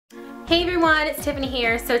Hey everyone, it's Tiffany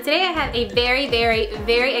here. So today I have a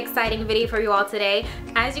very exciting video for you all today.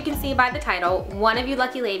 As you can see by the title, one of you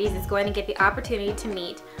lucky ladies is going to get the opportunity to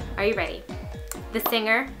meet, are you ready? The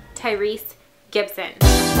singer, Tyrese Gibson.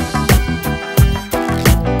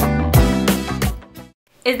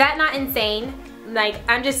 Is that not insane? Like,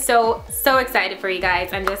 I'm just so excited for you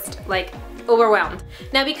guys. I'm just like overwhelmed.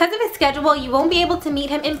 Now, because of his schedule, you won't be able to meet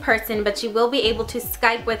him in person, but you will be able to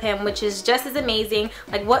Skype with him, which is just as amazing.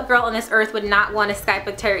 Like, what girl on this earth would not want to Skype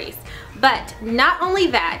with Tyrese? But not only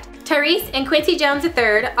that, Tyrese and Quincey Jones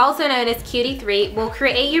III, also known as Cutie3, will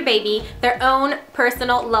create your baby their own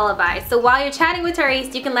personal lullaby. So while you're chatting with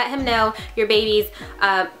Tyrese, you can let him know your baby's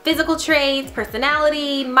physical traits,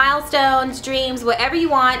 personality, milestones, dreams, whatever you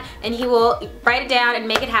want, and he will write it down and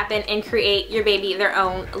make it happen and create your baby their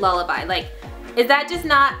own lullaby. Like, is that just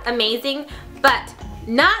not amazing? But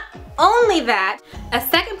not only that, a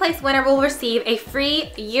second place winner will receive a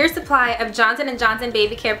free year supply of Johnson & Johnson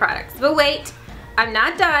baby care products. But wait, I'm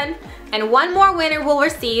not done. And one more winner will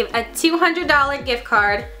receive a $200 gift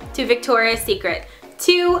card to Victoria's Secret.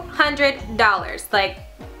 $200. Like,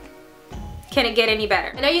 can it get any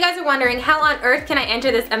better? I know you guys are wondering, how on earth can I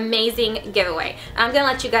enter this amazing giveaway? I'm gonna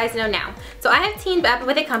let you guys know now. So I have teamed up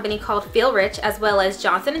with a company called FEELRICH as well as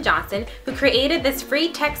Johnson & Johnson, who created this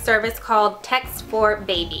free text service called Text for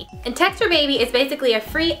Baby. And Text for Baby is basically a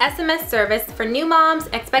free SMS service for new moms,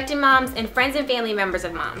 expecting moms, and friends and family members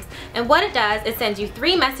of moms. And what it does is sends you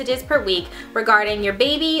 3 messages per week regarding your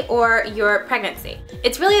baby or your pregnancy.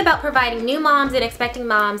 It's really about providing new moms and expecting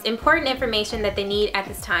moms important information that they need at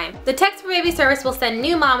this time. The Text for Baby service will send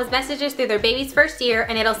new moms messages through their baby's first year,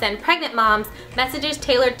 and it'll send pregnant moms messages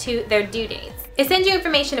tailored to their due dates. It sends you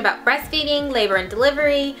information about breastfeeding, labor and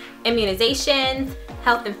delivery, immunizations,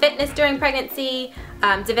 health and fitness during pregnancy,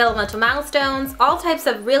 developmental milestones, all types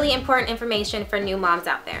of really important information for new moms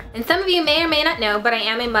out there. And some of you may or may not know, but I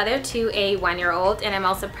am a mother to a 1-year-old, and I'm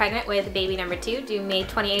also pregnant with baby number 2, due May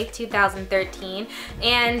 28th, 2013.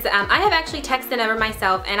 And I have actually texted the number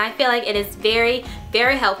myself, and I feel like it is very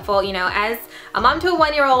helpful. You know, as a mom to a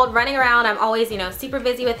 1-year-old running around, I'm always, you know, super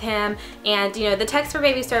busy with him, and you know, the Text for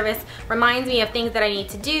Baby service reminds me of things that I need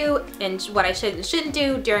to do and what I should and shouldn't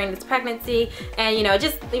do during this pregnancy, and you know,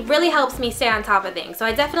 it really helps me stay on top of things. So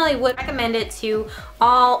I definitely would recommend it to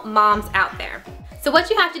all moms out there. So what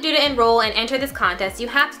you have to do to enroll and enter this contest, you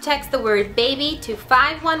have to text the word baby to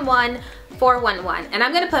 511-411. And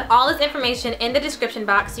I'm going to put all this information in the description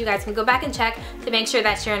box so you guys can go back and check to make sure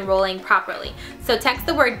that you're enrolling properly. So text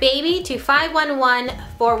the word baby to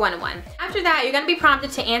 511-411. After that, you're going to be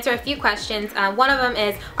prompted to answer a few questions. One of them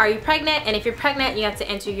is, are you pregnant? And if you're pregnant, you have to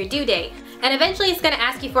enter your due date. And eventually it's going to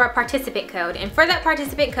ask you for a participant code. And for that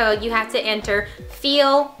participant code, you have to enter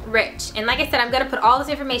FEELRICH. And like I said, I'm going to put all this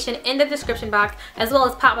information in the description box as well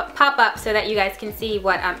as pop up so that you guys can see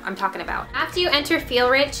what I'm talking about. After you enter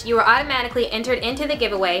FEELRICH, you are automatically entered into the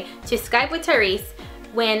giveaway to Skype with Tyrese,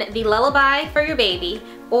 win the lullaby for your baby,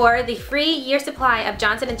 or the free year supply of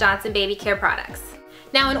Johnson & Johnson baby care products.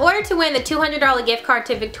 Now, in order to win the $200 gift card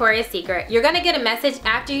to Victoria's Secret, you're going to get a message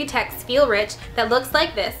after you text FEELRICH that looks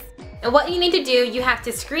like this. And what you need to do, you have to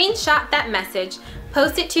screenshot that message,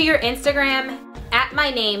 post it to your Instagram, at my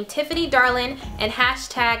name, Tiffany Darlin, and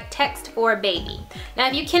hashtag text4baby. Now,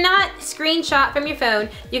 if you cannot screenshot from your phone,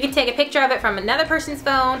 you can take a picture of it from another person's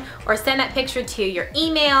phone or send that picture to your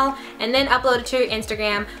email and then upload it to your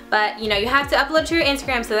Instagram. But you know, you have to upload it to your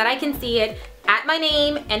Instagram so that I can see it, at my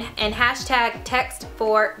name, and hashtag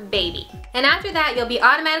text4baby. And after that, you'll be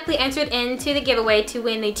automatically entered into the giveaway to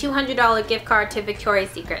win the $200 gift card to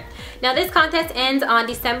Victoria's Secret. Now, this contest ends on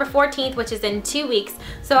December 14th, which is in 2 weeks.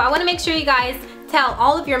 So I want to make sure you guys tell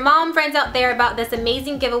all of your mom friends out there about this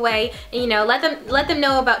amazing giveaway, and you know, let them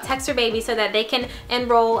know about Text for Baby so that they can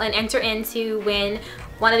enroll and enter in to win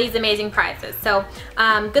one of these amazing prizes. So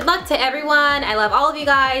good luck to everyone. I love all of you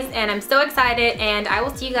guys, and I'm so excited, and I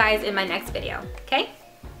will see you guys in my next video. Okay?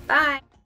 Bye.